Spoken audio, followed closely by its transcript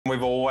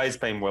We've always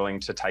been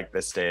willing to take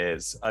the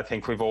stairs. I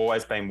think we've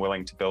always been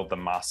willing to build the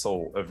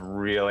muscle of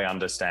really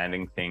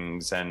understanding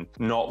things and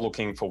not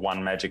looking for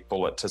one magic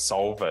bullet to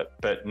solve it,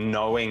 but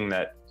knowing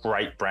that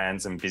great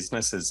brands and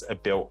businesses are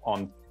built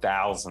on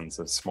thousands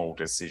of small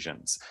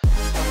decisions.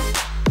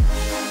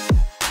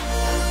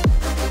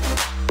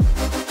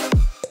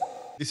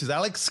 This is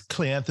Alex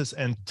Cleanthus,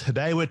 and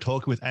today we're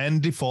talking with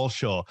Andy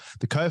Fallshaw,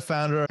 the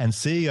co-founder and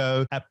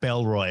CEO at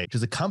Bellroy, which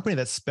is a company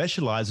that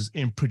specializes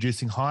in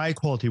producing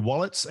high-quality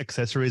wallets,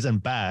 accessories,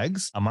 and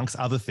bags, amongst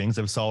other things.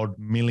 They've sold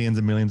millions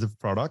and millions of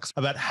products.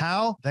 About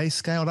how they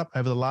scaled up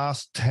over the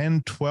last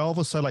 10, 12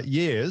 or so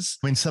years,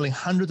 I mean, selling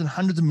hundreds and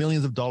hundreds of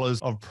millions of dollars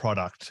of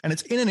product. And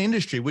it's in an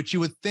industry which you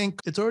would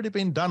think it's already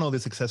been done, all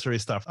this accessory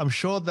stuff. I'm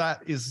sure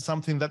that is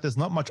something that there's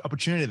not much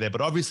opportunity there,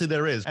 but obviously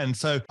there is. And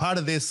so part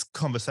of this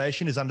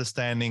conversation is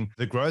understanding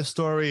the growth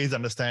stories,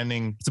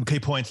 understanding some key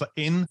points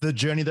in the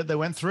journey that they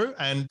went through,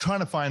 and trying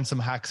to find some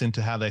hacks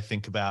into how they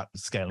think about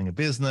scaling a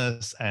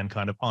business and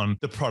kind of on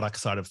the product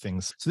side of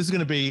things. So this is going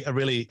to be a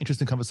really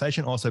interesting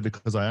conversation also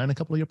because I own a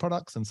couple of your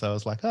products. And so I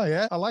was like, oh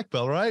yeah, I like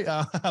Bellroy.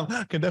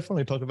 I can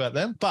definitely talk about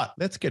them, but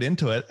let's get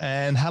into it.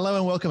 And hello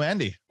and welcome,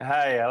 Andy.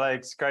 Hey,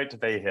 Alex. Great to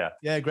be here.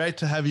 Yeah, great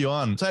to have you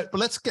on. So, but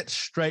let's get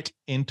straight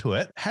into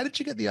it. How did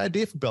you get the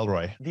idea for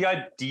Bellroy? The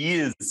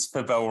ideas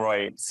for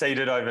Bellroy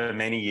seeded over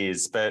many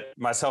years, but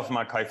myself and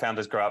my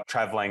co-founders grew up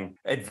traveling,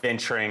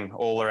 adventuring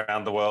all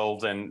around the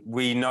world. And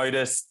we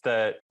noticed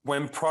that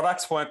when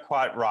products weren't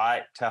quite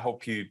right to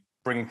help you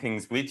bring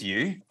things with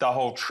you, the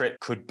whole trip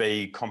could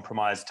be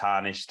compromised,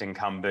 tarnished,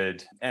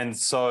 encumbered. And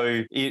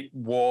so it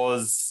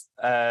was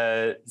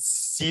a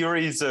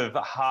series of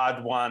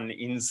hard-won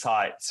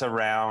insights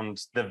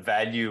around the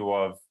value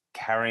of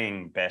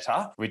carrying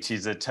better, which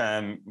is a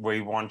term we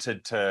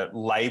wanted to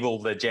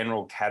label the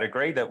general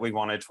category that we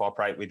wanted to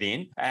operate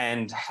within,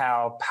 and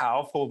how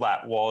powerful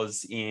that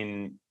was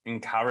in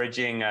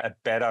encouraging a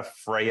better,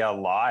 freer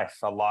life,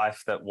 a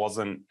life that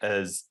wasn't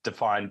as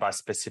defined by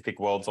specific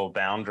worlds or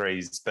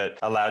boundaries, but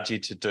allowed you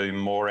to do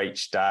more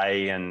each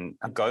day and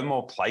go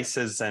more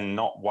places and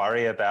not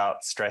worry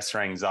about stress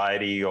or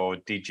anxiety, or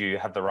did you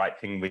have the right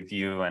thing with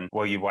you and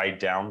were you weighed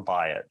down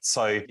by it?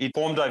 So it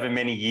formed over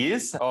many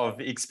years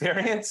of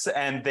experience.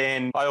 And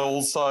then I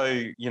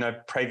also,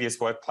 previous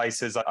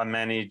workplaces,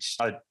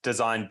 I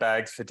designed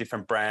bags for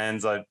different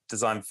brands. I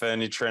designed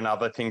furniture and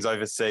other things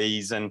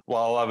overseas. And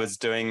while I was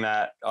doing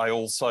that, I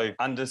also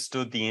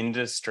understood the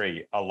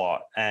industry a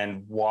lot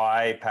and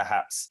why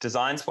perhaps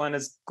designs weren't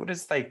as good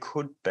as they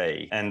could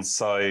be. And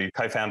so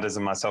co-founders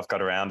and myself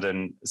got around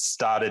and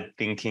started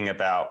thinking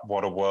about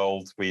what a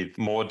world with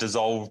more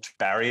dissolved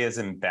barriers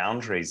and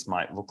boundaries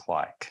might look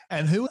like.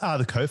 And who are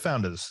the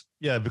co-founders?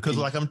 Yeah, because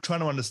I'm trying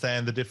to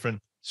understand the different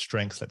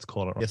strengths, let's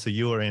call it. Yeah, so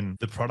you were in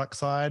the product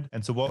side.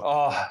 And so what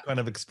kind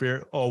of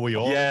experience, or were you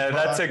all? Yeah,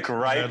 that's a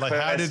great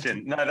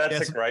question.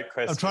 That's a great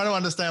question. I'm trying to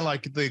understand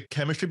the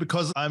chemistry,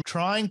 because I'm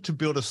trying to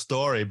build a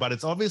story, but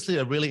it's obviously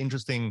a really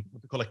interesting,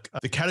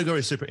 the category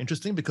is super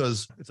interesting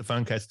because it's a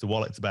phone case, it's a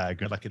wallet, it's a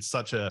bag. It's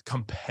such a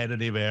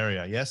competitive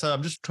area. Yeah. So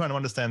I'm just trying to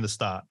understand the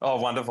start.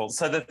 Oh, wonderful.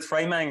 So the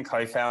three main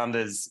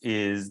co-founders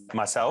is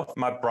myself,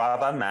 my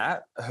brother,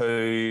 Matt,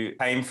 who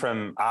came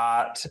from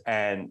art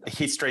and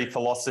history,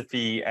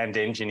 philosophy, and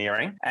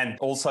engineering, and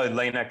also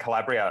Lena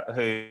Calabria,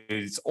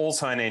 who's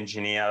also an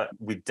engineer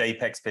with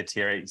deep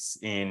expertise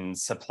in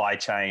supply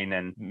chain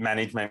and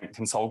management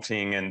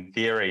consulting and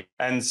theory.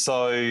 And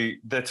so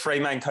the three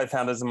main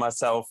co-founders and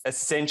myself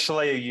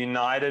essentially are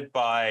united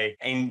by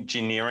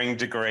engineering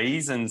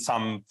degrees and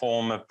some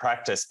form of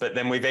practice, but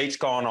then we've each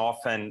gone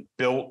off and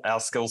built our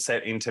skill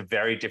set into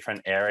very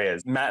different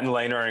areas. Matt and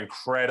Lena are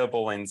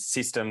incredible in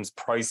systems,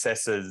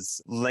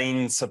 processes,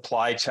 lean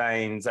supply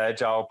chains,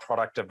 agile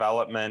product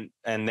development,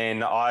 and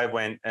then I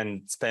went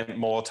and spent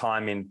more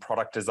time in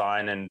product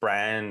design and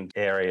brand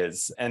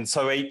areas. And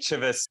so each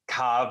of us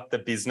carved the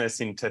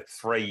business into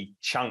three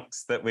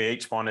chunks that we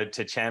each wanted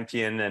to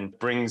champion and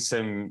bring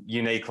some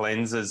unique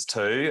lenses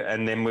to.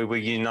 And then we were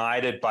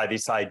united by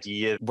this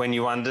idea: when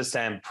you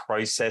understand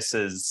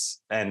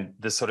processes and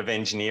the sort of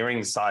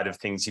engineering side of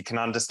things, you can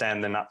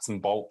understand the nuts and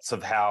bolts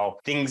of how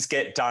things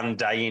get done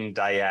day in,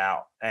 day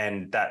out.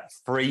 And that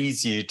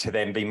frees you to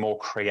then be more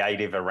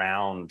creative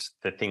around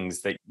the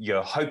things that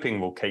you're hoping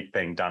will keep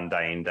being done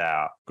day in, day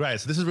out. Great.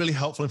 So this is really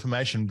helpful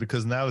information,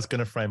 because now it's going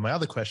to frame my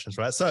other questions,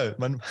 right? So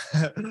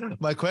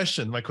my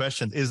question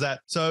is that,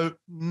 so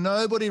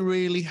nobody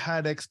really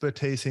had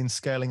expertise in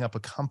scaling up a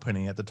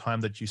company at the time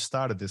that you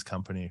started this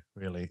company,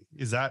 really.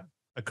 Is that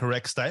a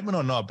correct statement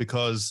or not?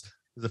 Because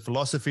there's a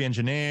philosophy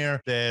engineer,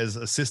 there's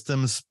a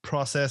systems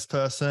process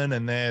person,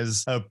 and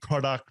there's a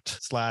product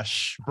 /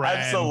 brand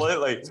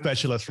Absolutely.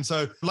 specialist. And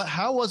so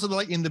how was it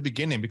in the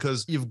beginning?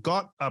 Because you've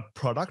got a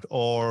product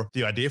or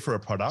the idea for a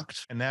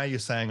product, and now you're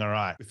saying, all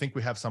right, we think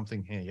we have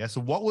something here. Yeah. So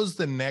what was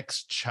the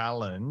next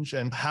challenge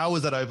and how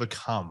was that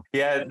overcome?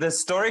 Yeah, the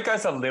story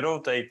goes a little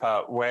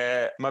deeper,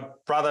 where my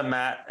brother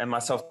Matt and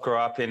myself grew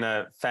up in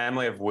a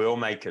family of wheel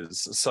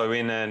makers. So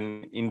in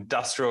an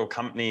industrial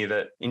company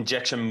that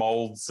injection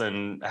molds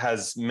and has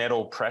has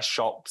metal press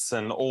shops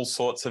and all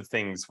sorts of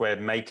things. We're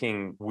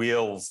making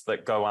wheels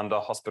that go under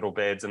hospital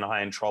beds and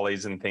high-end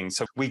trolleys and things.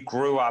 So we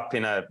grew up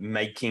in a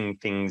making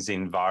things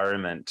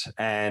environment.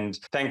 And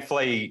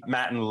thankfully,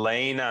 Matt and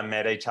Lena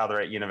met each other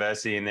at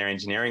university in their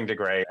engineering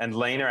degree. And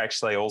Lena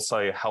actually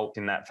also helped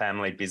in that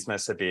family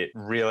business a bit,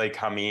 really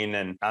come in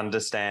and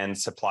understand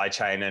supply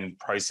chain and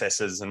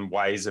processes and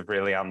ways of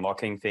really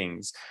unlocking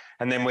things.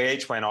 And then we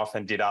each went off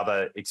and did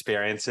other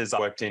experiences. I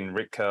worked in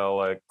Rip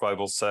Curl, a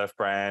global surf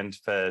brand,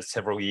 for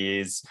several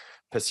years,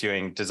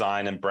 pursuing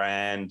design and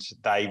brand.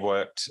 They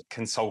worked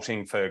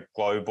consulting for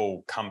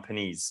global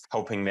companies,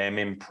 helping them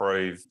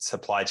improve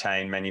supply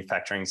chain,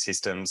 manufacturing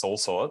systems, all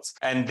sorts.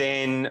 And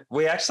then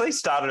we actually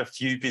started a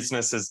few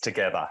businesses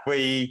together.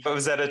 It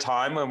was at a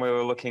time when we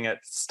were looking at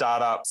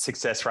startup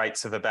success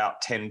rates of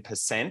about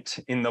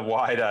 10% in the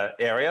wider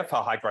area for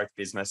high growth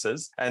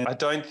businesses. And I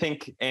don't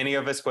think any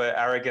of us were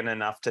arrogant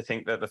enough to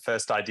think that the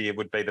first idea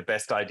would be the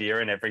best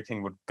idea and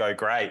everything would go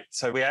great.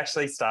 So we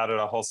actually started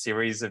a whole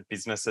series of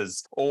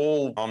businesses,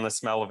 all on the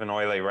smell of an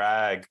oily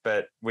rag,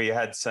 but we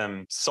had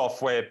some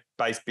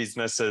software-based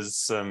businesses,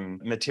 some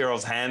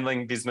materials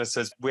handling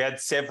businesses. We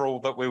had several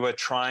that we were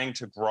trying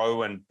to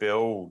grow and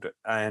build,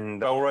 and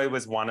Bellroy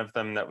was one of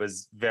them that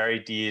was very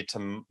dear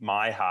to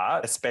my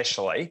heart,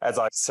 especially as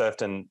I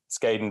surfed and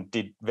skied and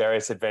did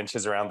various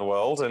adventures around the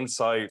world. And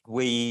so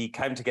we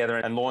came together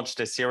and launched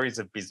a series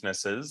of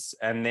businesses.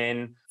 And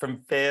then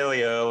from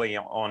fairly early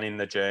on in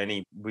the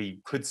journey, we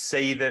could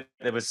see that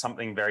there was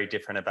something very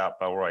different about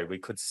Bellroy. We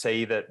could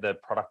see that the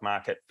product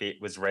market fit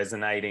was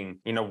resonating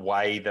in a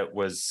way that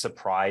was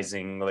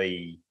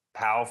surprisingly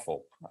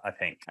powerful, I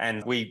think.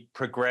 And we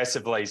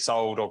progressively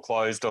sold or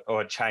closed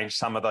or changed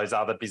some of those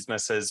other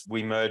businesses.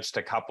 We merged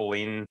a couple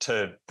in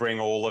to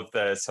bring all of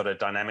the sort of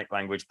dynamic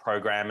language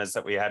programmers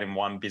that we had in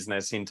one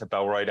business into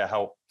Bellroy to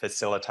help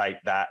facilitate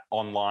that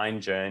online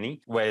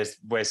journey. We're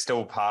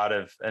still part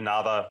of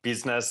another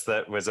business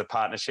that was a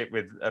partnership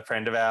with a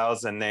friend of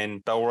ours. And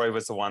then Bellroy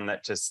was the one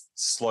that just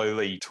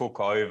slowly took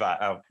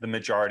over the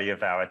majority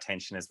of our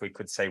attention as we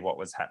could see what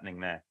was happening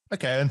there.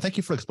 Okay. And thank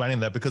you for explaining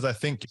that, because I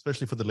think,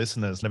 especially for the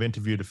listeners, I've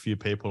interviewed a few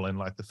people and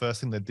like the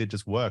first thing that did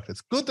just worked.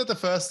 It's good that the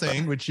first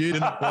thing, which you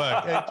didn't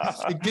work,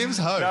 it gives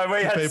hope. No,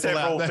 we had people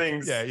several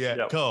things. Yeah.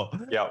 Yep. Cool.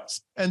 Yep.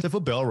 And so for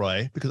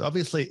Bellroy, because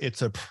obviously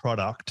it's a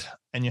product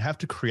and you have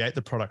to create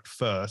the product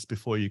first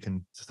before you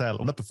can sell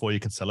it. Not before you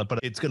can sell it, but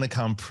it's going to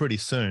come pretty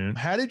soon.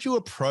 How did you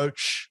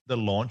approach the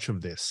launch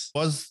of this?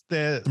 Was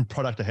there some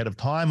product ahead of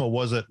time, or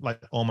was it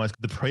like almost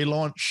the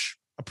pre-launch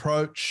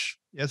approach?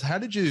 Yes. How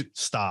did you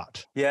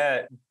start?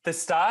 Yeah, the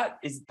start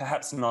is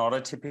perhaps not a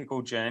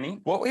typical journey.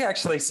 What we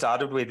actually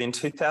started with in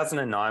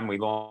 2009, we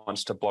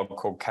launched a blog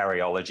called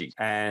Carryology,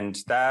 and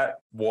that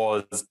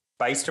was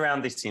based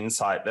around this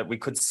insight that we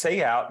could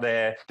see out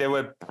there. There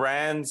were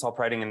brands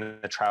operating in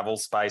the travel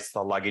space,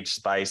 the luggage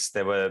space.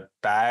 There were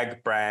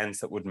bag brands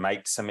that would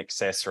make some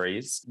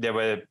accessories. There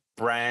were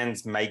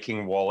brands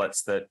making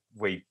wallets that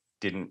we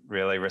didn't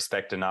really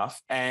respect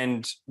enough.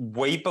 And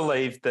we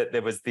believed that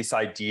there was this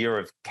idea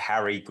of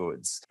carry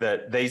goods,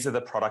 that these are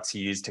the products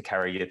you use to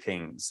carry your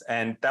things.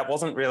 And that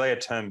wasn't really a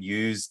term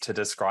used to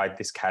describe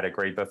this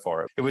category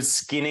before. It was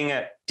skinning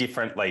it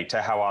differently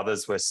to how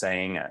others were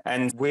seeing it.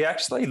 And we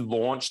actually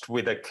launched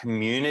with a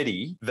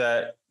community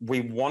that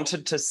we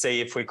wanted to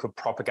see if we could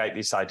propagate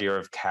this idea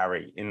of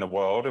carry in the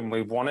world. And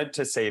we wanted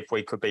to see if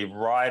we could be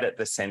right at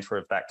the center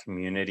of that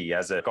community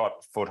as it got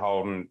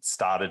foothold and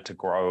started to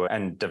grow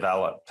and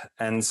develop.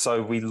 And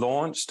so we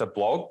launched a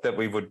blog that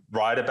we would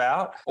write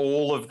about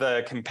all of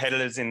the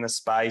competitors in the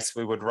space.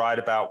 We would write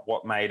about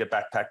what made a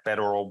backpack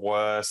better or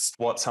worse,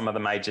 what some of the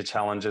major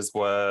challenges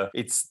were.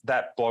 It's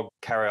that blog,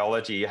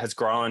 Carryology, has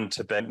grown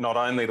to be not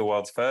only the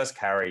world's first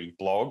carry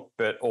blog,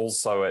 but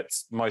also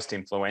its most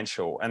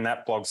influential. And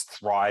that blog's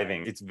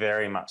thriving. It's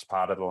very much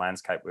part of the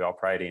landscape we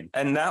operate in.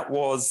 And that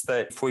was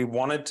that if we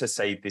wanted to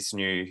see this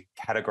new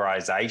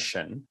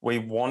categorization, we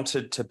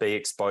wanted to be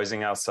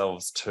exposing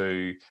ourselves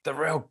to the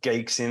real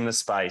geeks in the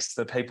space,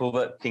 the people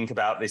that think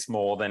about this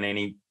more than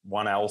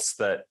anyone else,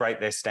 that rate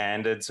their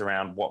standards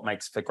around what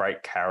makes for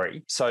great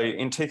carry. So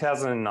in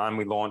 2009,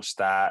 we launched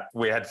that.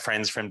 We had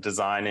friends from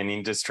design and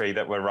industry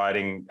that were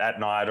writing at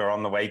night or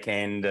on the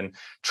weekend and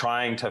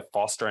trying to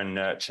foster and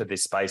nurture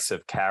this space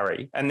of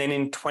carry. And then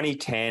in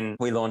 2010,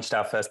 we launched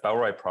our first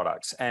Bellroy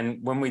products. And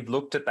when we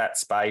looked at that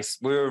space,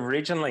 we were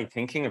originally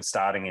thinking of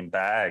starting in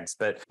bags,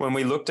 but when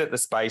we looked at the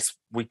space,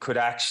 we could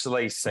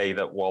actually see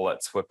that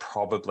wallets were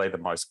probably the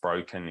most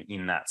broken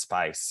in that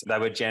space. They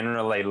were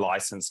generally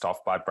licensed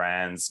off by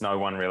brands. No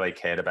one really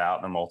cared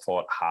about them or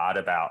thought hard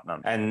about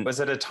them. And it was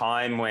at a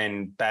time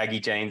when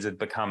baggy jeans had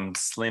become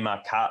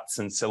slimmer cuts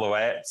and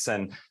silhouettes,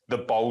 and the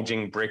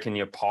bulging brick in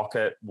your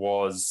pocket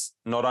was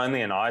not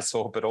only an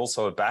eyesore, but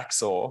also a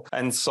backsore.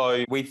 And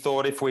so we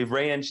thought if we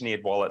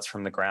re-engineered wallets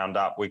from the ground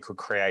up, we could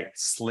create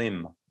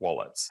slim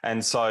wallets.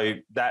 And so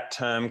that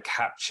term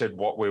captured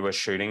what we were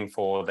shooting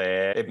for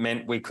there. It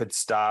meant we could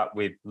start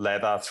with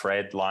leather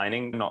thread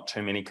lining, not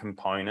too many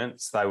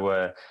components. They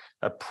were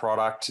a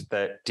product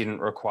that didn't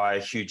require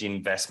huge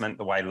investment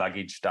the way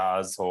luggage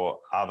does or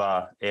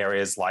other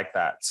areas like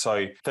that.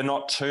 So for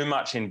not too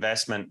much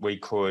investment, we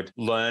could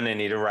learn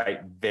and iterate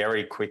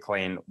very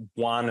quickly in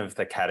one of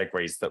the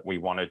categories that we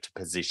wanted to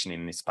position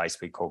in this space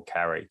we called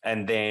carry.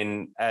 And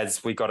then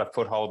as we got a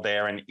foothold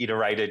there and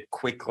iterated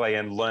quickly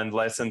and learned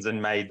lessons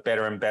and made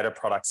better and better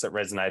products that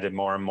resonated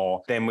more and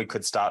more, then we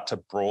could start to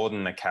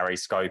broaden the carry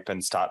scope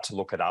and start to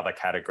look at other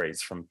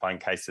categories, from phone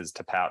cases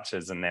to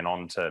pouches and then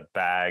on to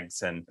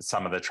bags and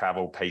some of the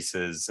travel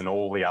pieces and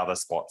all the other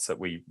spots that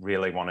we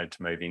really wanted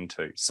to move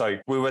into. So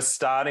we were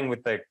starting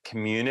with the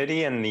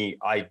community and the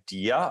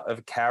idea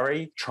of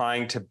carry,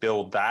 trying to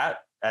build that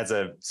as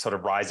a sort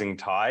of rising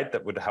tide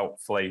that would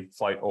hopefully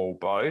float all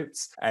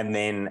boats. And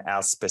then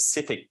our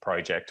specific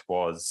project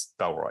was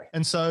Bellroy.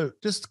 And so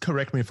just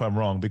correct me if I'm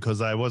wrong, because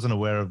I wasn't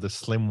aware of the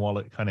slim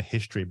wallet kind of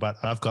history, but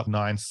I've got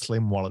 9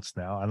 slim wallets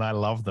now and I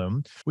love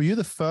them. Were you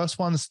the first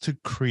ones to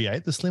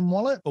create the slim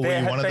wallet, or were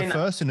you one of the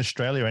first in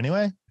Australia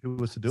anyway? Who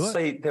was to do it?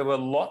 See, there were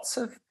lots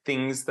of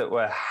things that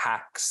were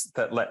hacks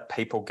that let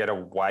people get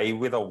away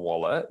with a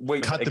wallet.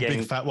 Cut the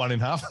big fat one in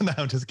half. No,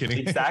 I'm just kidding.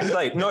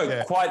 Exactly.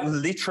 No, quite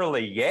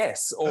literally,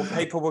 yes. Or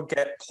people would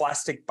get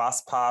plastic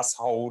bus pass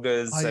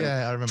holders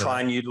and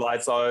try and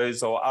utilize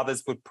those, or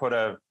others would put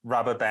a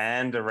rubber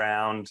band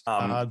around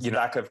your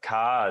back of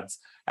cards.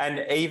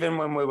 And even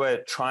when we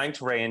were trying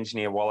to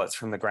re-engineer wallets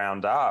from the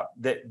ground up,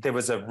 there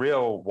was a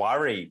real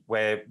worry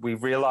where we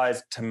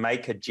realized to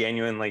make a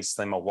genuinely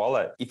slimmer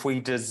wallet, if we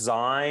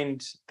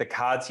designed the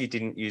cards you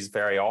didn't use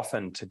very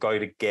often to go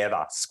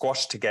together,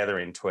 squash together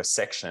into a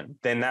section,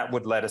 then that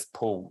would let us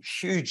pull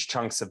huge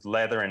chunks of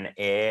leather and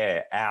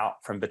air out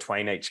from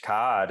between each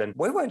card. And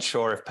we weren't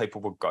sure if people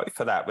would go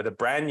for that with a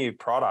brand new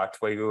product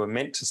where we were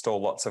meant to store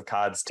lots of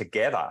cards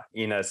together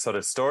in a sort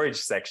of storage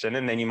section.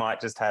 And then you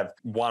might just have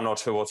 1 or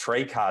 2 or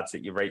 3 cards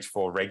that you reach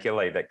for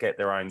regularly that get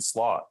their own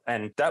slot.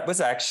 And that was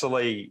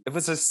actually, it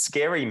was a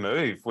scary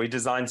move. We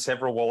designed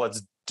several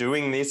wallets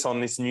doing this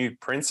on this new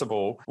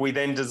principle. We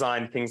then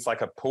designed things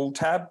like a pull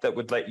tab that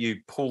would let you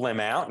pull them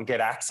out and get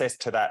access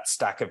to that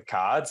stack of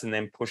cards and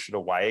then push it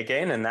away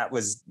again. And that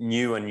was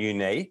new and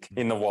unique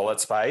in the wallet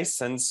space.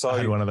 And so I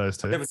had one of those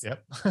too.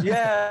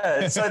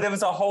 Yeah. So there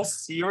was a whole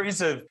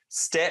series of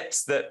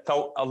steps that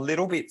felt a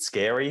little bit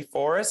scary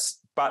for us,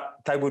 but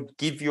they would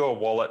give you a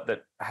wallet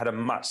that had a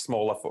much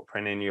smaller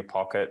footprint in your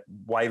pocket,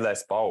 way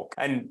less bulk.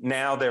 And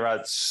now there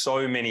are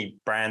so many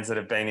brands that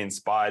have been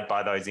inspired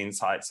by those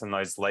insights and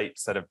those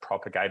leaps that have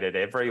propagated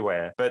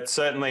everywhere. But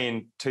certainly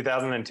in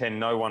 2010,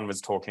 no one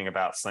was talking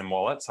about slim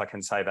wallets. I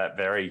can say that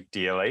very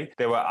dearly.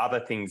 There were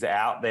other things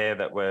out there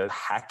that were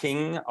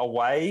hacking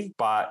away,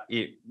 but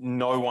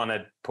no one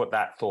had put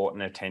that thought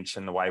and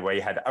attention the way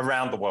we had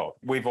around the world.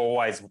 We've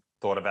always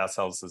thought of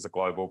ourselves as a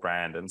global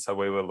brand. And so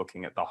we were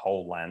looking at the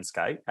whole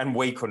landscape and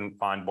we couldn't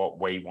find what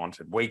we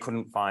wanted. We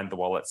couldn't find the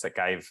wallets that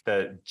gave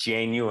the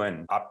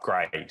genuine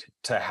upgrade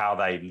to how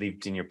they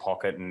lived in your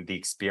pocket and the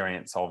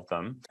experience of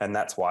them. And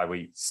that's why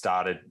we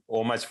started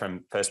almost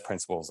from first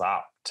principles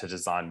up to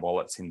design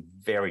wallets in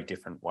very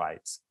different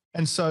ways.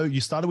 And so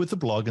you started with the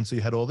blog, and so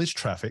you had all this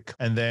traffic,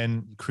 and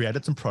then you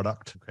created some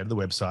product, created the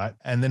website.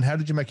 And then how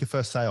did you make your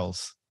first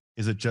sales?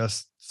 Is it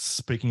just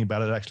speaking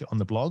about it actually on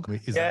the blog?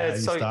 Is that how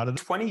you started?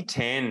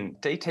 2010,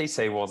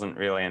 DTC wasn't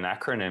really an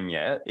acronym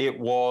yet. It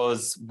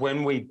was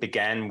when we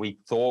began, we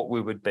thought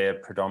we would be a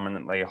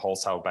predominantly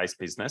wholesale-based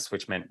business,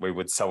 which meant we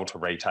would sell to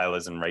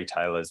retailers and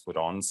retailers would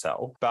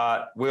on-sell.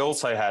 But we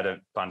also had a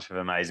bunch of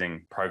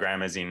amazing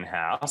programmers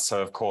in-house.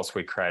 So, of course,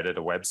 we created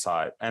a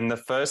website. And the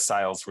first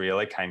sales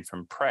really came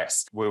from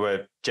press. We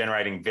were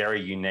generating very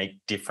unique,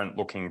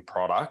 different-looking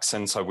products.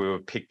 And so we were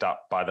picked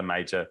up by the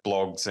major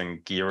blogs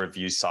and gear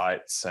review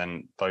sites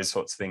and those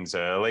sorts of things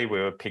early. We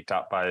were picked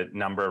up by a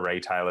number of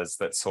retailers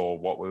that saw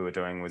what we were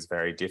doing was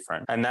very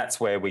different. And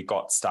that's where we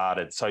got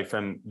started. So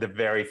from the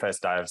very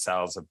first day of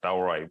sales of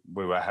Bellroy,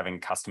 we were having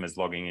customers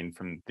logging in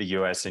from the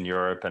US and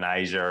Europe and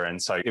Asia. And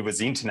so it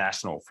was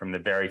international from the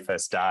very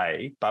first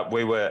day, but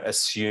we were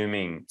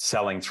assuming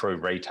selling through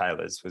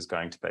retailers was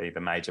going to be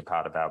the major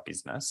part of our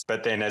business.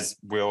 But then as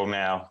we all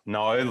now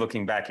know,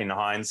 looking back in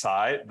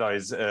hindsight,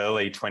 those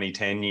early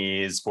 2010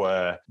 years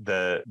were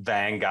the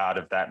vanguard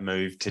of that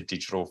move to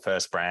digital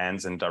first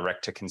brands and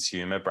direct to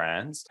consumer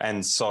brands.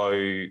 And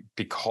so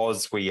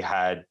because we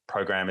had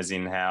programmers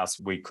in-house,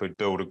 we could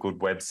build a good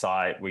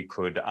website, we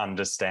could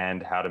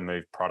understand how to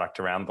move product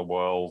around the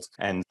world.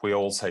 And we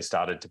also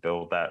started to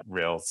build that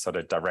real sort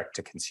of direct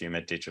to consumer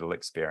digital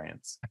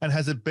experience. And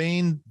has it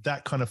been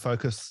that kind of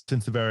focus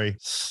since the very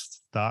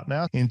start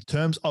now? In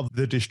terms of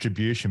the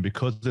distribution,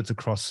 because it's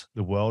across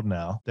the world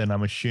now, then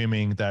I'm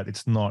assuming that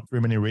it's not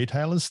very many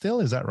retailers still.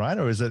 Is that right?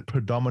 Or is it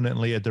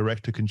predominantly a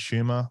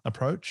direct-to-consumer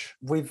approach?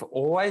 We've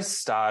always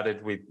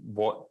started with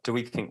what do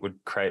we think would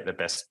create the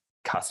best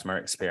customer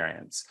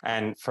experience.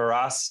 And for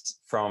us,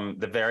 from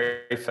the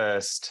very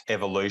first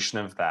evolution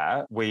of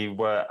that, we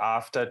were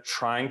after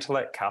trying to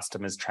let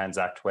customers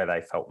transact where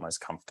they felt most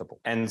comfortable.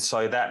 And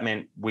so that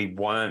meant we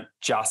weren't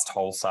just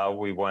wholesale,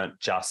 we weren't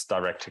just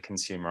direct to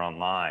consumer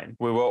online.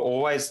 We were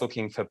always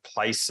looking for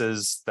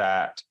places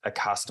that a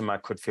customer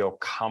could feel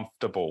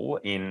comfortable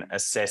in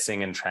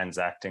assessing and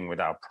transacting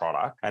with our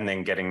product, and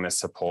then getting the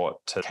support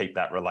to keep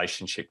that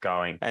relationship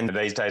going. And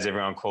these days,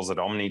 everyone calls it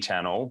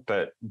omni-channel,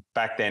 but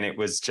back then it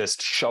was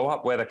just show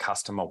up where the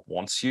customer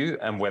wants you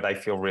and where they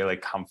feel really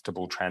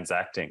comfortable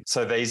transacting.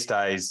 So these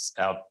days,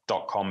 our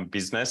 .com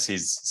business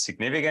is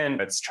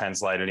significant. It's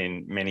translated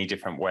in many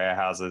different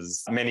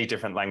warehouses, many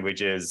different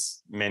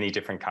languages, many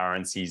different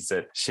currencies.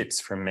 That ships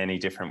from many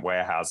different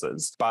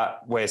warehouses. But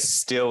we're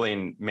still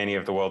in many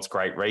of the world's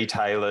great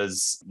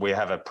retailers. We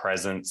have a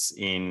presence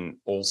in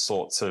all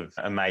sorts of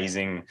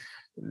amazing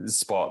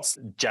spots.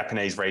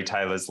 Japanese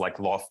retailers like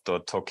Loft or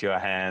Tokyo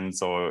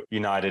Hands or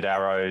United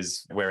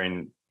Arrows. We're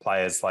in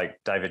players like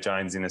David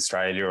Jones in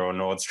Australia or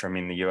Nordstrom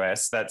in the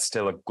US. That's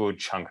still a good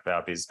chunk of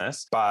our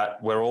business.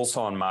 But we're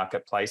also on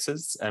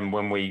marketplaces. And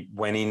when we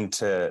went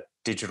into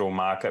digital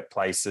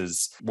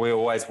marketplaces, we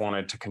always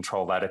wanted to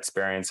control that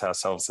experience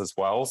ourselves as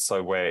well.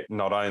 So we're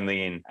not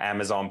only in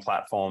Amazon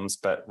platforms,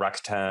 but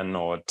Rakuten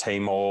or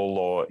Tmall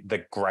or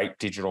the great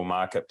digital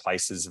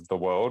marketplaces of the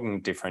world in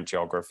different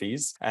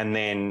geographies. And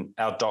then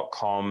our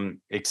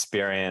 .com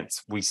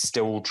experience, we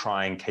still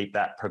try and keep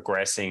that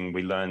progressing.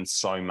 We learn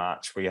so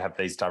much. We have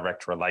these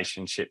direct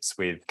relationships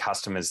with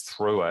customers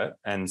through it.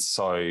 And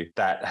so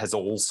that has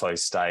also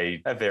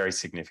stayed a very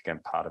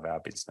significant part of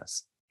our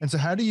business. And so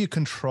how do you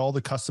control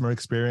the customer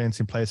experience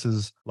in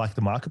places like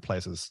the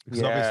marketplaces?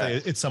 Because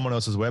obviously it's someone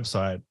else's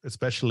website,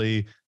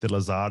 especially the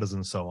Lazadas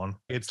and so on.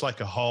 It's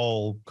like a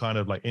whole kind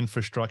of like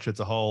infrastructure.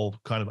 It's a whole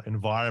kind of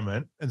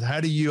environment. And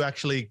how do you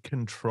actually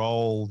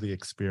control the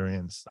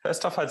experience?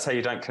 First off, I'd say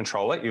you don't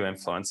control it, you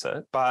influence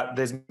it. But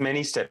there's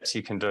many steps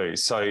you can do.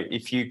 So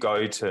if you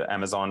go to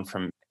Amazon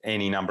from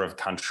any number of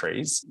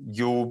countries,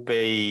 you'll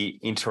be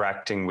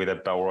interacting with a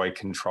Bellroy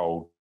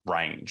controlled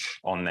range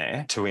on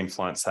there to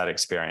influence that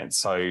experience.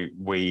 So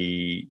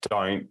we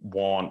don't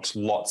want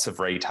lots of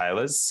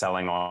retailers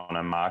selling on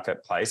a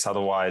marketplace.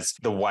 Otherwise,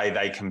 the way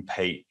they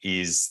compete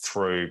is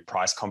through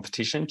price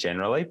competition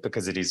generally,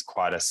 because it is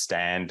quite a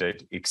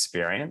standard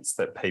experience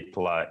that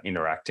people are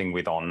interacting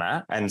with on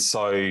that. And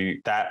so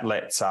that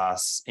lets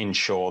us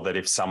ensure that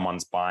if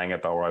someone's buying a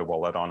Bellroy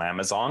wallet on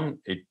Amazon,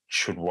 it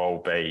should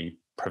well be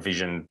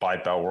provisioned by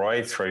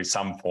Bellroy through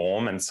some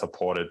form and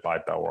supported by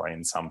Bellroy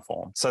in some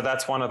form. So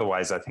that's one of the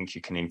ways I think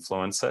you can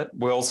influence it.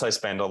 We also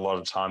spend a lot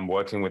of time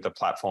working with the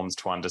platforms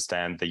to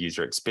understand the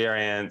user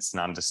experience and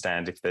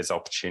understand if there's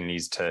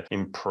opportunities to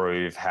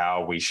improve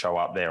how we show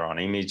up there on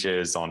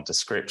images, on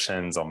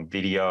descriptions, on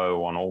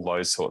video, on all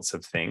those sorts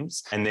of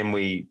things. And then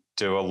we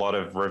do a lot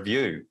of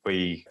review.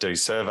 We do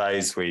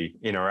surveys, we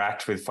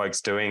interact with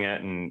folks doing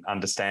it and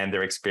understand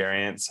their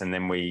experience. And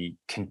then we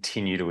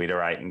continue to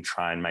iterate and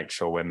try and make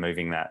sure we're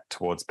moving that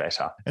towards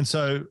better. And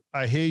so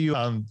I hear you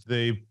on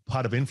the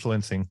part of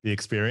influencing the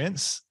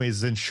experience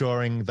is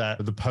ensuring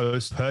that the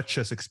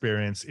post-purchase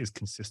experience is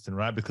consistent,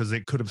 right? Because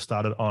it could have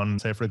started on,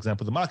 say, for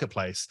example, the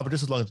marketplace. But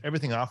just as long as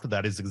everything after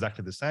that is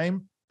exactly the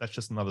same, that's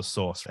just another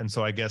source. And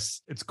so I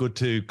guess it's good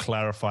to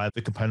clarify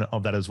the component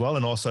of that as well.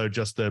 And also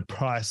just the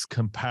price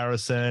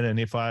comparison. And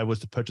if I was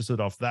to purchase it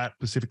off that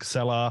specific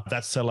seller,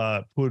 that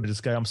seller would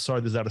just go, I'm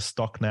sorry, this is out of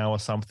stock now or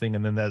something.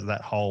 And then there's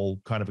that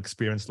whole kind of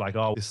experience like,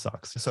 oh, this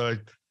sucks. So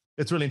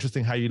it's really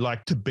interesting how you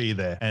like to be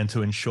there and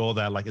to ensure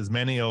that like as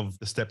many of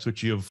the steps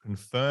which you've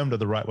confirmed are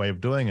the right way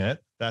of doing it,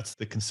 that's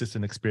the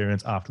consistent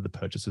experience after the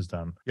purchase is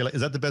done. You're like,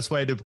 is that the best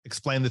way to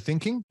explain the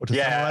thinking or to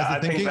summarize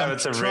the thinking? I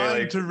think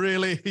that was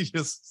really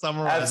just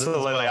summarize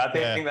absolutely. it. Well. I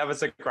think that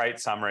was a great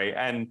summary.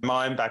 And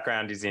my own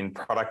background is in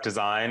product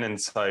design.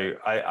 And so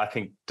I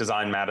think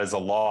design matters a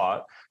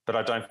lot, but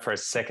I don't for a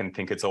second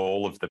think it's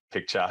all of the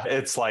picture.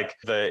 It's like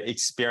the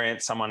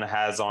experience someone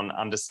has on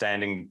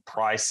understanding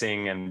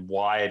pricing and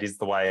why it is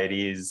the way it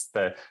is,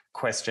 the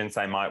questions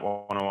they might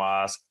want to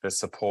ask, the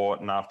support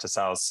and after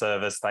sales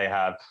service they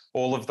have.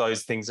 All of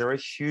those things are a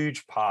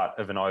huge part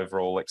of an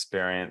overall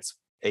experience,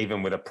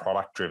 even with a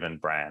product-driven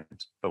brand,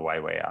 the way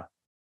we are.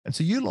 And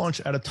so you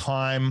launched at a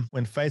time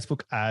when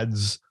Facebook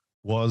ads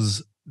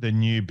was the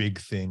new big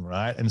thing,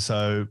 right? And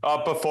so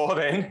before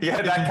then,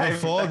 that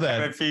came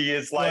a few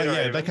years later.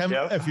 Well, that came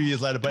a few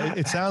years later, but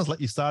it sounds like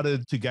you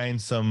started to gain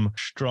some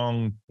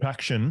strong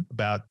traction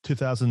about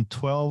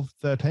 2012,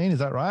 13. Is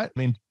that right? I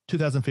mean,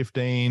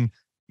 2015,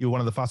 you're one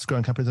of the fastest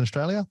growing companies in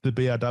Australia, the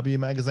BRW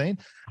magazine.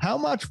 How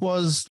much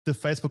was the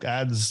Facebook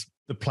ads,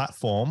 the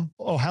platform,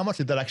 or how much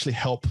did that actually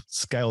help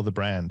scale the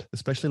brand,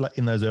 especially like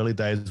in those early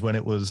days when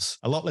it was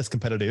a lot less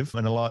competitive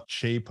and a lot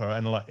cheaper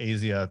and a lot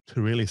easier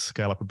to really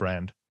scale up a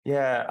brand?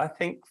 Yeah, I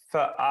think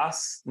for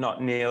us,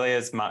 not nearly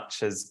as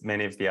much as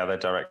many of the other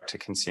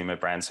direct-to-consumer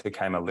brands who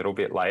came a little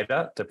bit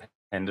later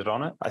depended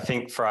on it. I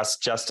think for us,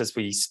 just as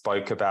we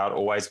spoke about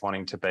always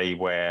wanting to be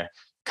where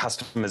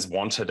customers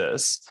wanted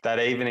us. That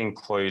even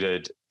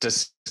included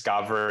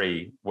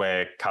discovery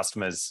where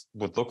customers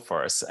would look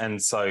for us.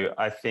 And so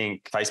I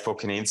think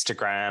Facebook and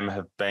Instagram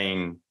have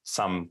been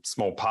some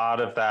small part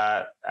of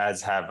that,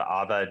 as have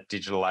other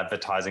digital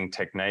advertising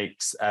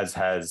techniques, as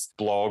has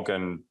blog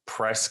and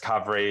press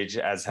coverage,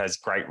 as has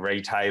great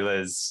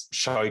retailers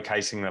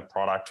showcasing the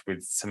product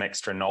with some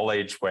extra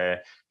knowledge,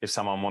 where if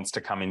someone wants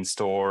to come in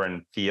store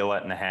and feel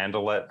it and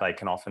handle it, they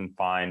can often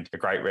find a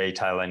great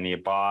retailer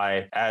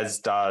nearby, as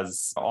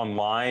does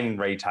online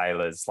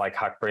retailers like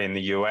Huckberry in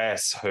the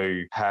US,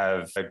 who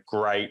have a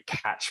great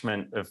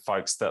catchment of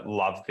folks that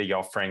love the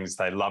offerings.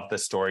 They love the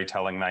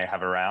storytelling they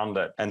have around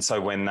it. And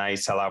so when they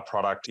sell our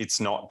product, it's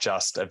not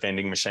just a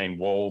vending machine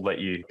wall that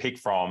you pick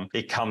from.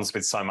 It comes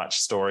with so much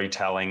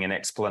storytelling and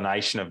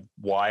explanation of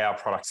why our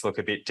products look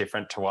a bit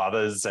different to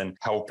others, and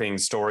helping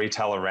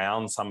storytell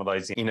around some of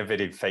those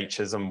innovative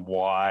features and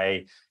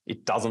why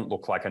it doesn't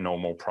look like a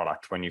normal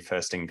product when you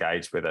first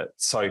engage with it.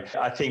 So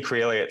I think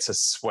really it's a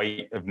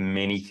suite of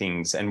many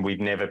things, and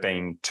we've never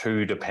been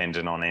too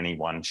dependent on any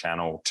one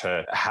channel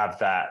to have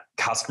that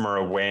customer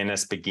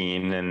awareness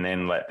begin and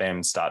then let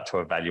them start to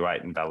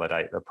evaluate and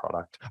validate the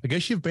product. I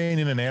guess you've been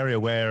in an area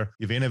where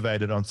you've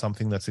innovated on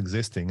something that's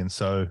existing. And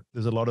so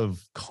there's a lot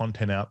of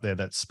content out there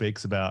that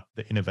speaks about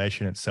the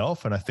innovation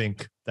itself. And I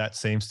think that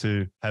seems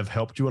to have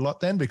helped you a lot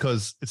then,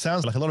 because it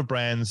sounds like a lot of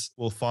brands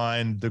will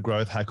find the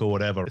growth hack or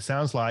whatever. It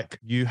sounds like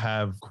you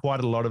have quite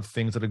a lot of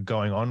things that are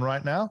going on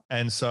right now.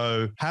 And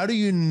so how do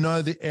you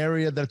know the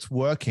area that's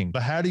working?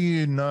 But how do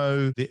you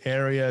know the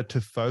area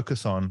to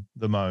focus on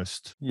the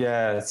most?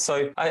 Yeah.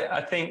 So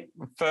I think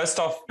first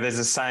off, there's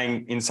a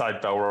saying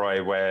inside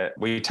Bellroy where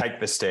we take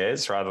the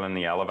stairs rather than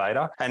the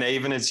elevator. And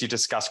even as you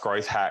discuss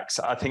growth hacks,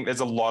 I think there's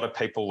a lot of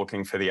people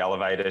looking for the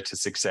elevator to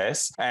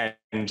success. And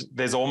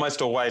there's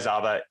almost always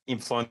other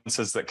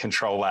influences that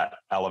control that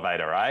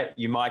elevator, right?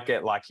 You might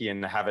get lucky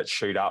and have it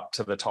shoot up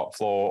to the top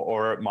floor,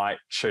 or it might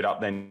shoot up,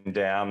 then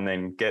down,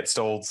 then get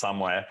stalled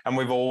somewhere. And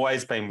we've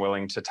always been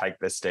willing to take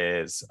the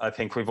stairs. I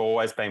think we've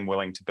always been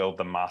willing to build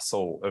the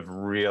muscle of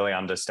really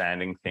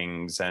understanding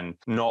things and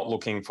not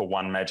looking for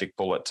one magic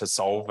bullet to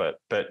solve it,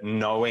 but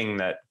knowing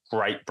that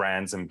great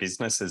brands and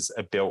businesses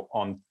are built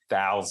on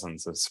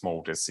thousands of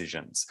small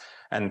decisions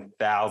and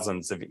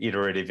thousands of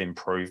iterative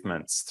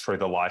improvements through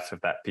the life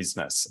of that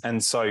business.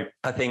 And so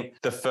I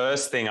think the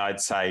first thing I'd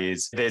say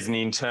is there's an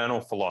internal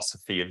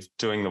philosophy of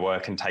doing the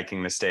work and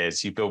taking the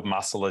stairs. You build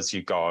muscle as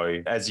you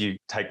go. As you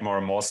take more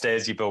and more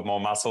stairs, you build more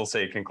muscle so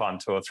you can climb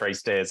 2 or 3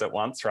 stairs at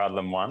once rather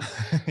than one.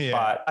 Yeah.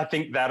 But I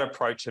think that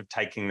approach of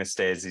taking the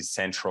stairs is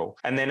central.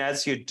 And then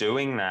as you're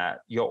doing that,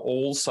 you're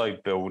also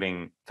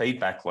building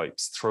feedback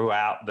loops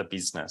throughout the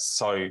business.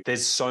 So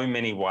there's so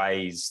many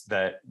ways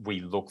that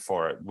we look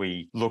for it.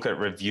 We look at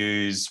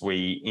reviews,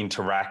 we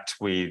interact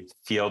with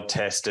field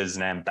testers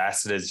and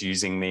ambassadors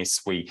using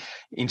this. We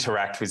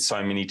interact with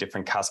so many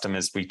different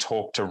customers. We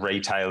talk to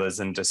retailers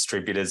and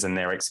distributors and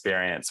their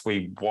experience.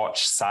 We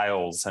watch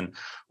sales and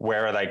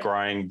where are they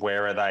growing?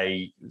 Where are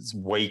they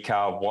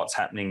weaker? What's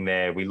happening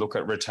there? We look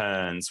at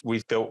returns.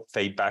 We've built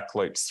feedback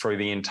loops through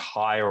the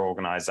entire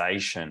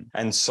organization.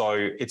 And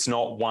so it's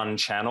not one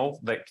channel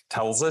that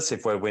tells us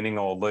if we're winning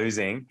or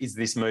losing. Is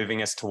this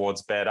moving us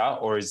towards better,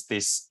 or is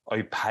this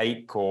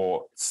opaque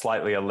or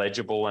slightly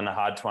illegible and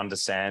hard to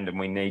understand, and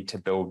we need to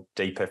build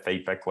deeper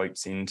feedback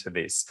loops into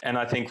this? And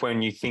I think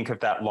when you think of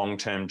that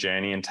long-term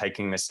journey and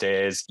taking the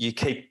stairs, you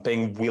keep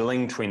being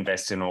willing to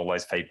invest in all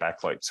those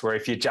feedback loops, where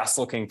if you're just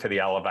looking for the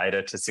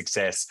elevator to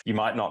success, you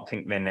might not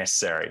think they're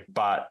necessary.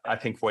 But I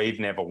think we've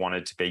never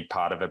wanted to be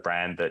part of a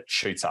brand that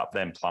shoots up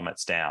then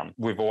plummets down.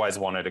 We've always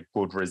wanted a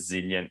good,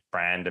 resilient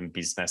brand and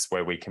business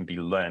where we can be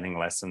learning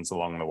lessons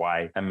along the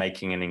way and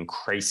making an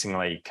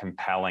increasingly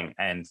compelling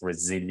and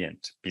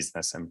resilient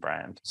business and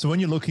brand. So when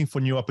you're looking for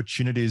new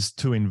opportunities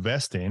to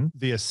invest in,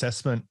 the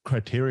assessment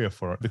criteria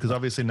for it, because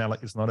obviously now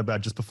it's not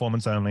about just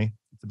performance only.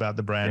 It's about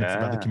the brand, It's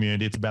about the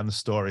community, it's about the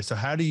story. So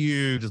how do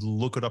you just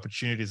look at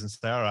opportunities and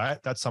say, all right,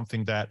 that's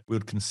something that we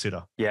would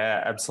consider?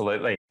 Yeah,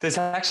 absolutely. There's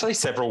actually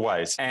several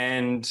ways.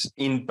 And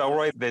in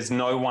Bellroy, there's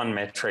no one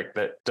metric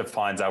that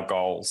defines our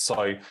goals.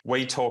 So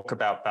we talk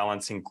about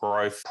balancing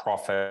growth,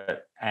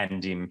 profit,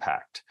 and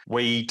impact.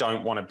 We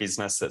don't want a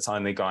business that's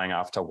only going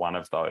after one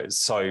of those.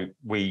 So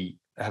we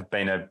have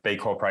been a B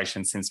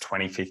Corporation since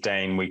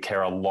 2015. We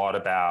care a lot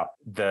about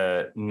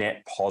the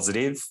net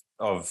positive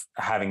of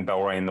having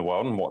Bellroy in the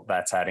world and what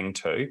that's adding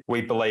to.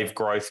 We believe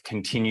growth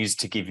continues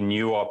to give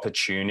new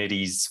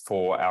opportunities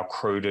for our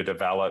crew to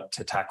develop,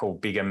 to tackle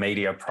bigger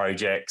media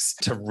projects,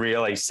 to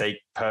really seek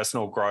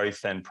personal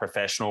growth and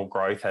professional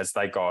growth as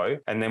they go.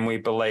 And then we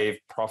believe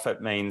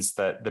profit means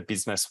that the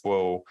business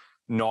will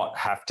not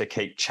have to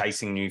keep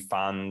chasing new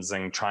funds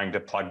and trying to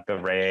plug the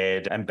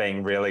red and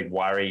being really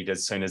worried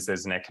as soon as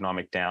there's an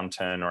economic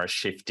downturn or a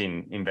shift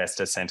in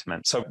investor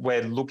sentiment. So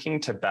we're looking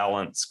to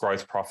balance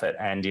growth, profit,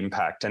 and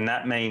impact. And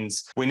that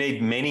means we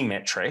need many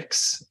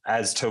metrics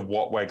as to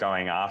what we're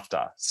going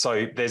after.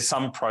 So there's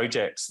some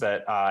projects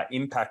that are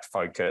impact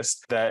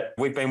focused that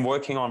we've been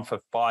working on for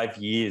 5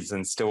 years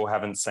and still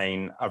haven't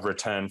seen a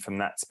return from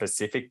that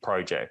specific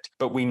project.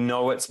 But we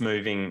know it's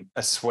moving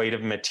a suite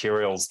of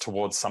materials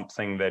towards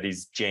something that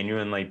is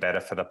genuinely better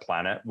for the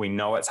planet. We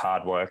know it's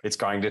hard work. It's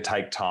going to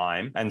take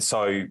time. And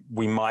so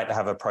we might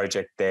have a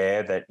project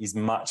there that is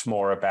much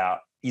more about,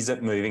 is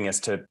it moving us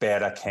to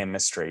better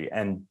chemistry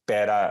and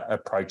better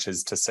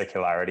approaches to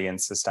circularity and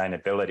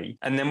sustainability?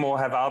 And then we'll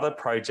have other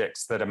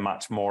projects that are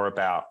much more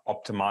about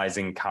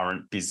optimizing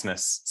current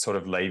business sort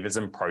of levers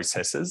and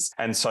processes.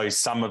 And so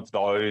some of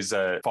those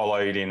are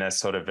followed in a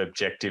sort of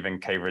objective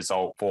and key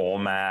result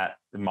format.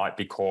 It might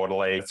be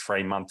quarterly,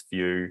 3-month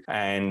view,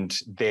 and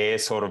they're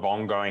sort of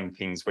ongoing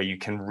things where you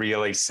can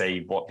really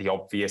see what the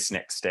obvious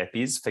next step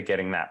is for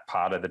getting that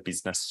part of the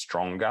business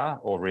stronger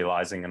or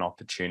realizing an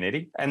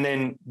opportunity. And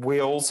then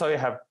we also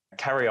have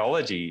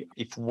Carryology.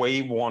 If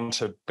we want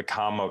to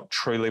become a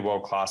truly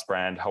world-class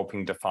brand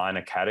helping define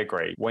a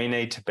category, we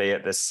need to be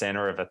at the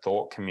center of a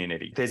thought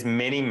community. There's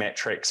many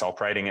metrics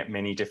operating at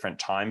many different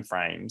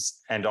timeframes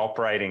and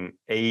operating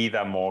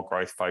either more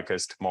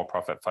growth-focused, more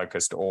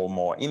profit-focused, or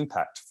more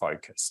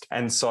impact-focused.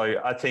 And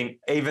so I think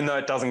even though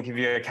it doesn't give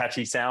you a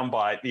catchy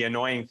soundbite, the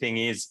annoying thing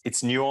is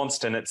it's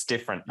nuanced and it's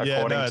different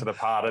according to the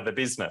part of the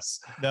business.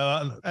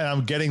 No, and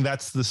I'm getting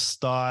that's the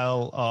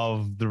style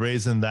of the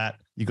reason that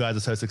you guys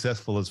are so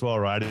successful as well,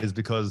 right? Is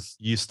because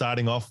you're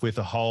starting off with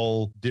a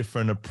whole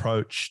different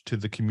approach to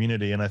the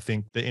community. And I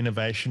think the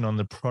innovation on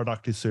the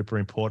product is super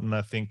important.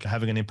 I think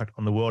having an impact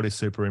on the world is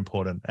super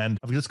important. And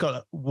I've just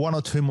got 1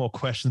 or 2 more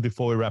questions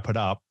before we wrap it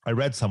up. I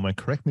read somewhere,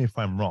 correct me if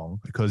I'm wrong,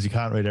 because you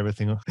can't read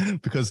everything,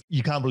 because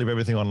you can't believe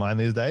everything online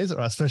these days,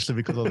 especially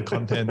because all the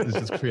content is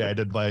just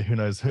created by who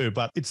knows who.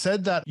 But it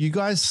said that you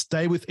guys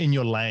stay within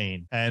your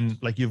lane and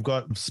like you've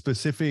got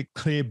specific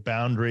clear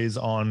boundaries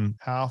on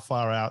how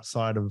far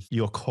outside of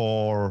your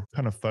core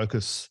kind of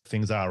focus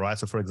things are, right?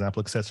 So for example,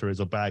 accessories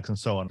or bags and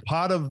so on.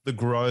 Part of the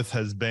growth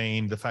has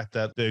been the fact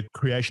that the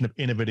creation of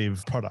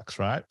innovative products,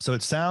 right? So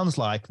it sounds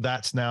like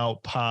that's now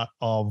part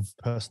of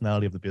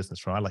personality of the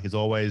business, right? Like he's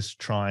always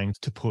trying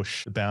to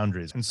push the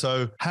boundaries. And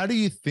so how do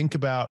you think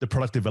about the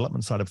product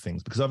development side of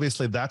things? Because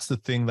obviously that's the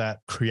thing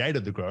that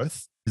created the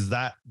growth. Is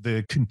that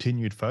the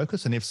continued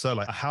focus? And if so,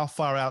 like how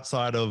far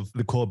outside of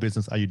the core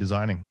business are you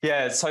designing?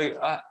 Yeah,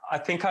 so I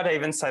think I'd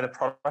even say the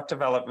product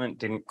development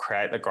didn't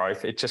create the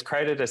growth. It just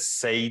created a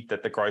seed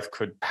that the growth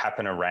could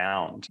happen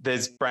around.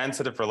 There's brands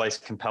that have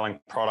released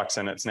compelling products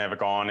and it's never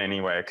gone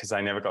anywhere because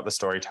they never got the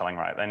storytelling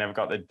right. They never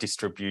got the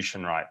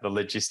distribution right, the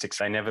logistics.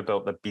 They never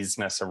built the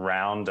business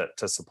around it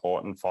to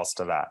support and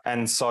foster that.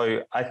 And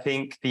so I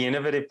think the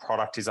innovative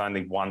product is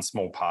only one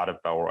small part of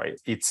Bellroy.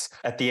 It's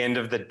at the end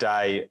of the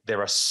day, there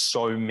are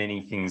so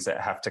many things that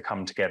have to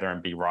come together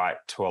and be right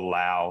to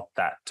allow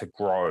that to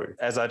grow.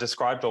 As I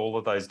described all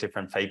of those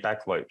different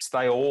feedback loops,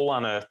 they all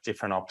unearth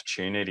different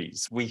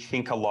opportunities. We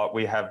think a lot,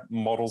 we have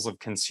models of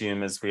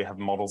consumers, we have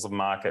models of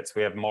markets,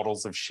 we have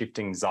models of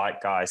shifting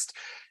zeitgeist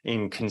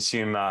in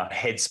consumer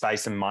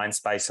headspace and mind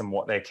space and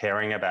what they're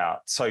caring about.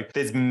 So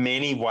there's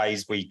many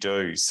ways we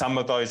do. Some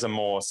of those are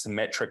more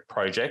symmetric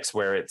projects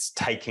where it's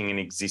taking an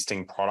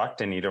existing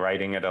product and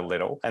iterating it a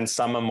little. And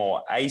some are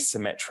more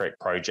asymmetric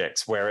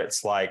projects where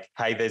it's like,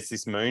 hey, there's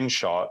this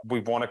moonshot.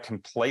 We want to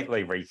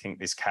completely rethink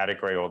this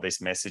category or this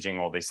messaging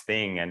or this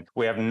thing. And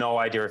we have no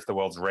idea if the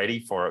world's ready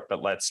for it,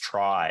 but let's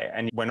try.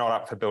 And we're not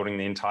up for building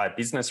the entire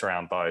business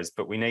around those,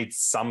 but we need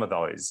some of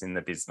those in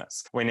the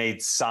business. We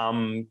need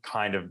some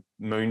kind of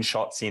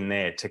moonshots in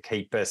there to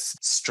keep us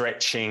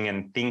stretching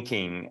and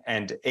thinking.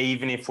 And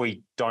even if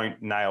we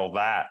don't nail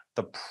that,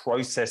 the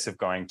process of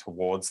going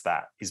towards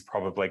that is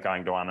probably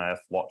going to unearth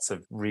lots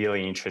of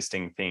really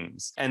interesting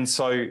things. And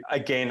so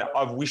again,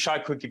 I wish I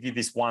could give you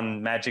this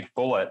one magic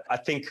bullet. I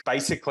think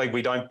basically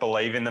we don't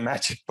believe in the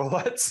magic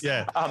bullets.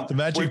 Yeah, the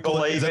magic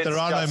bullet is that there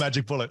are no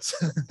magic bullets.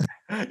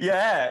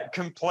 Yeah,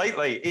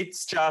 completely.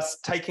 It's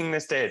just taking the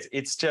stairs.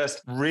 It's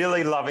just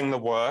really loving the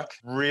work,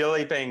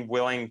 really being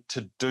willing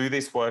to do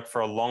this work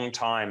for a long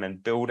time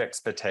and build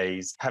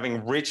expertise,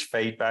 having rich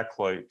feedback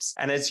loops.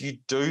 And as you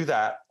do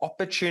that,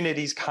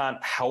 opportunities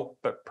can't help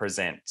but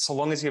present, so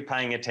long as you're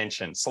paying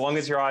attention, so long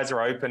as your eyes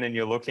are open and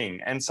you're looking.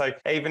 And so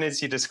even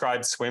as you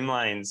described swim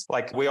lanes,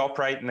 like we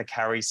operate in the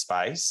carry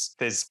space,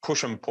 there's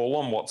push and pull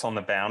on what's on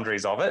the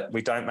boundaries of it.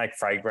 We don't make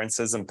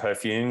fragrances and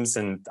perfumes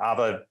and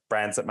other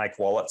brands that make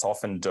wallets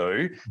often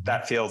do.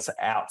 That feels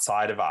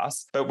outside of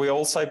us. But we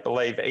also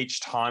believe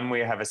each time we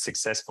have a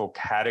successful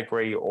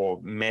category or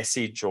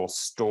message or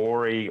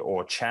story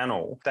or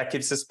channel, that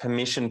gives us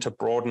permission to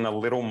broaden a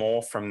little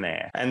more from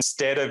there. And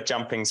instead of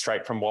jumping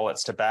straight from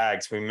wallets to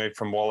bags, we move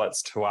from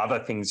wallets to other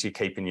things you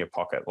keep in your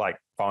pocket, like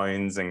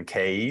phones and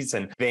keys.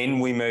 And then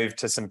we moved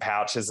to some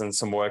pouches and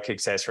some work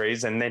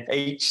accessories. And then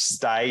each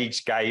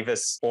stage gave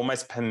us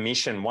almost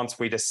permission, once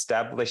we'd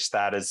established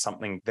that as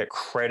something that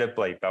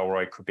credibly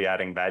Bellroy could be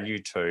adding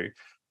value to,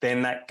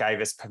 then that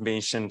gave us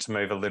permission to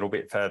move a little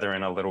bit further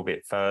and a little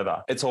bit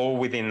further. It's all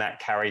within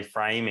that carry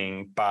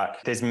framing, but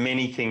there's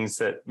many things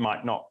that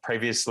might not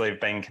previously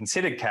have been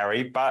considered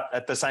carry, but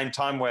at the same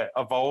time, we're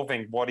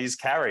evolving what is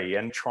carry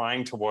and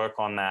trying to work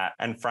on that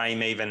and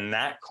frame even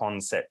that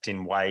concept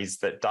in ways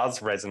that does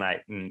resonate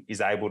and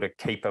is able to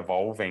keep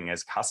evolving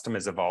as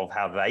customers evolve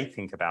how they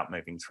think about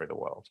moving through the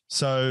world.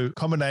 So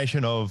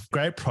combination of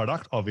great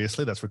product,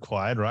 obviously that's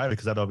required, right?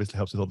 Because that obviously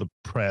helps with all the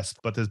press,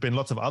 but there's been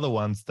lots of other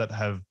ones that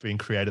have been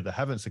created that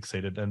haven't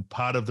succeeded. And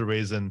part of the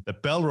reason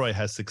that Bellroy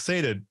has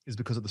succeeded is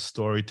because of the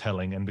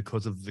storytelling and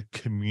because of the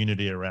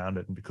community around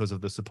it and because of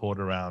the support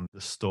around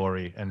the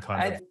story and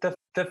the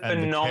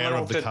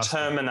phenomenal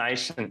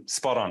determination,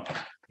 spot on.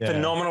 Yeah.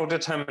 Phenomenal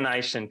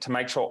determination to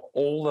make sure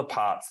all the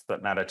parts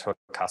that matter to a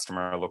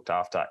customer are looked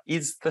after.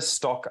 Is the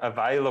stock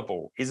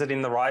available? Is it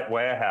in the right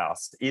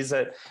warehouse? Is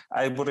it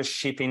able to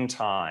ship in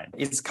time?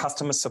 Is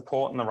customer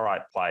support in the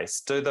right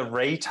place? Do the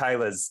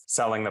retailers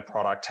selling the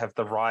product have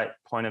the right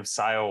point of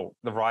sale,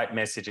 the right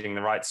messaging,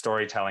 the right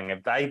storytelling?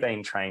 Have they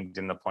been trained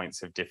in the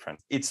points of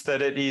difference? It's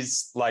that it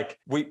is like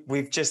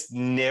we've just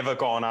never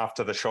gone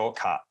after the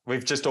shortcut.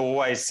 We've just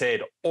always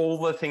said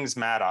all the things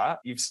matter.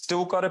 You've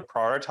still got to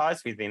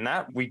prioritize within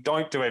that. We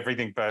don't do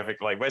everything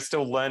perfectly. We're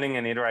still learning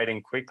and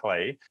iterating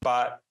quickly.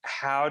 But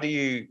how do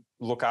you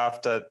look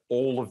after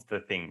all of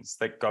the things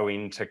that go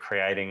into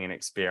creating an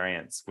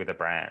experience with a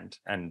brand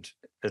and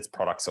its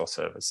products or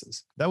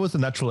services? That was the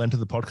natural end to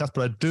the podcast,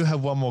 but I do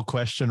have one more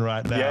question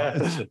right now. Yeah.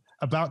 It's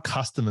about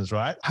customers,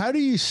 right? How do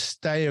you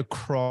stay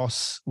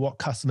across what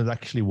customers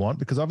actually want?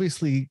 Because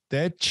obviously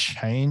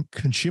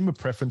consumer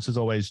preferences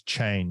always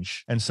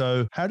change. And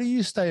so how do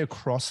you stay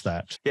across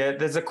that? Yeah,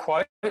 there's a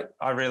quote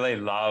I really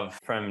love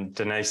from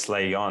Denise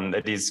Lee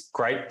that is,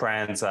 great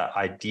brands are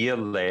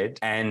idea-led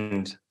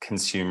and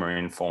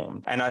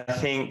consumer-informed. And I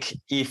think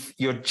if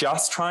you're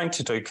just trying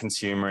to do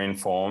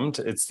consumer-informed,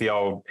 it's the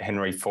old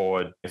Henry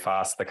Ford, if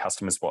asked the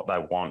customers what they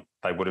want,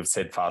 they would have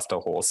said faster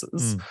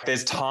horses.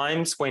 There's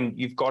times when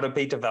you've got to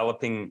be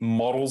developing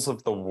models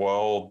of the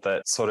world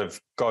that sort of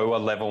go a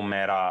level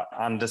meta,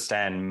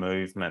 understand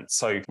movement.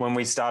 So when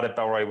we started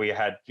Bellroy, we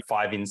had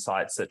 5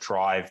 insights that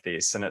drive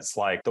this. And it's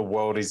like the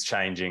world is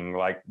changing,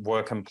 like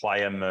work and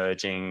play are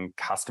merging,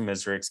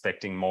 customers are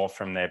expecting more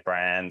from their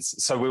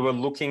brands. So we were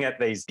looking at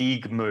these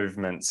big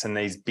movements and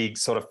these big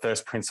sort of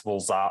first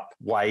principles up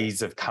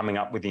ways of coming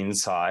up with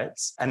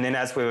insights. And then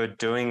as we were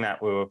doing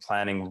that, we were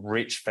planning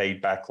rich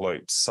feedback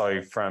loops. So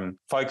from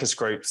focus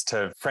groups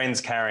to friends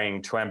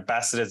carrying to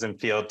ambassadors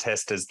and field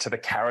testers to the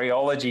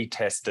carryology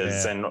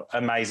testers and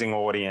amazing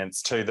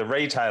audience to the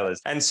retailers.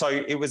 And so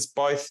it was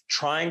both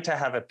trying to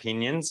have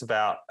opinions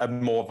about a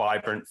more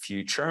vibrant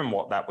future and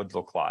what that would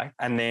look like,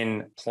 and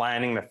then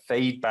planning the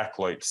feedback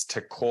loops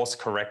to course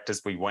correct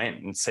as we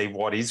went and see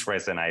what is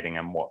resonating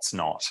and what's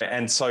not.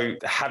 And so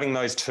having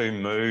those two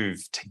move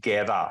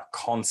together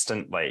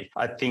constantly,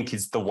 I think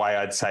is the way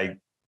I'd say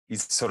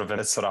is sort of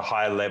a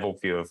higher level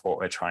view of what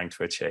we're trying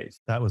to achieve.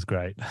 That was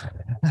great.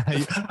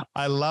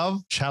 I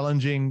love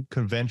challenging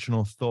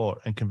conventional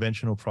thought and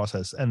conventional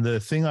process. And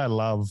the thing I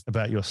love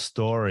about your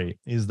story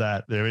is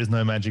that there is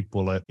no magic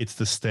bullet. It's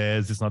the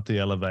stairs. It's not the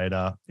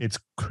elevator. It's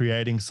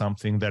creating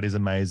something that is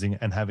amazing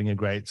and having a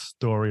great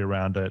story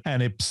around it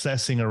and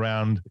obsessing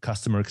around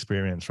customer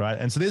experience, right?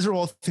 And so these are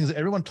all things that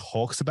everyone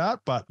talks about,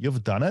 but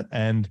you've done it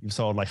and you've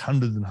sold like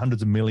hundreds and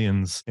hundreds of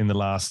millions in the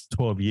last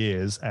 12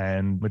 years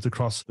and it's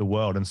across the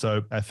world. And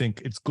so I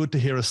think it's good to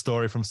hear a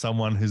story from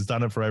someone who's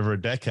done it for over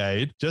a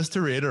decade. Just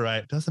to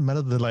reiterate, it doesn't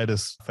matter the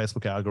latest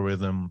Facebook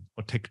algorithm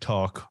or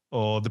TikTok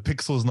or the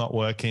pixel's not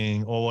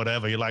working or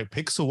whatever. You're like,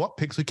 pixel, what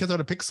pixel? Who cares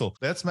about a pixel?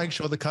 Let's make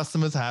sure the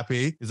customer's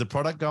happy. Is the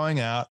product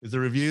going out? Is the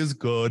reviews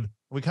good?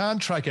 We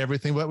can't track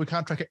everything, but we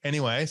can't track it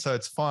anyway, so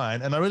it's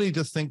fine. And I really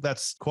just think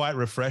that's quite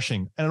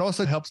refreshing. And it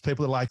also helps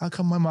people that are like, how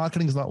come my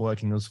marketing is not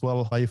working as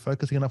well? Are you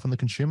focusing enough on the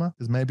consumer?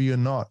 Because maybe you're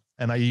not.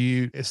 And are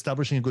you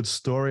establishing a good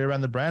story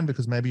around the brand?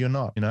 Because maybe you're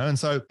not, you know? And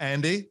so,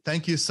 Andy,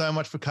 thank you so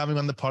much for coming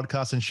on the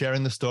podcast and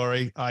sharing the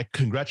story. I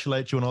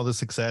congratulate you on all the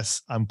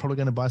success. I'm probably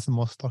going to buy some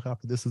more stock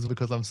after this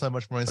because I'm so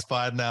much more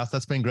inspired now. So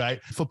that's been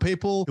great. For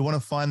people who want to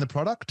find the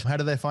product, how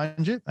do they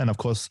find you? And of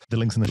course, the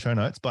link's in the show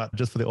notes, but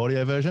just for the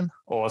audio version.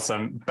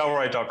 Awesome.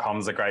 Bellroy.com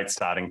is a great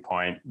starting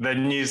point. The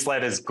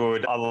newsletter's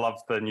good. I love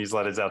the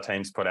newsletters our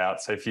teams put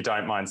out. So if you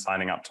don't mind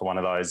signing up to one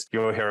of those,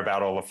 you'll hear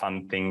about all the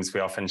fun things. We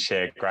often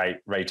share great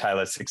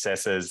retailer successes,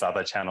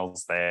 other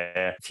channels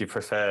there. If you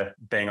prefer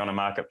being on a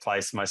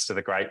marketplace, most of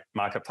the great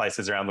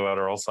marketplaces around the world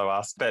are also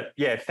us. But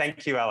yeah,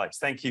 thank you, Alex.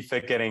 Thank you for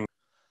getting.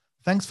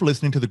 Thanks for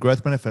listening to the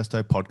Growth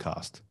Manifesto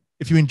podcast.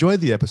 If you enjoyed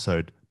the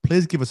episode,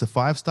 please give us a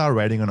 5-star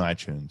rating on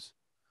iTunes.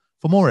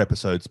 For more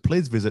episodes,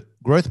 please visit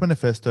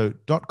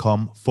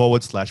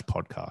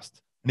growthmanifesto.com/podcast.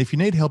 And if you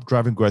need help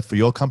driving growth for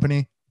your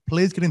company,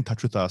 please get in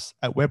touch with us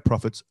at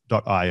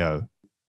webprofits.io.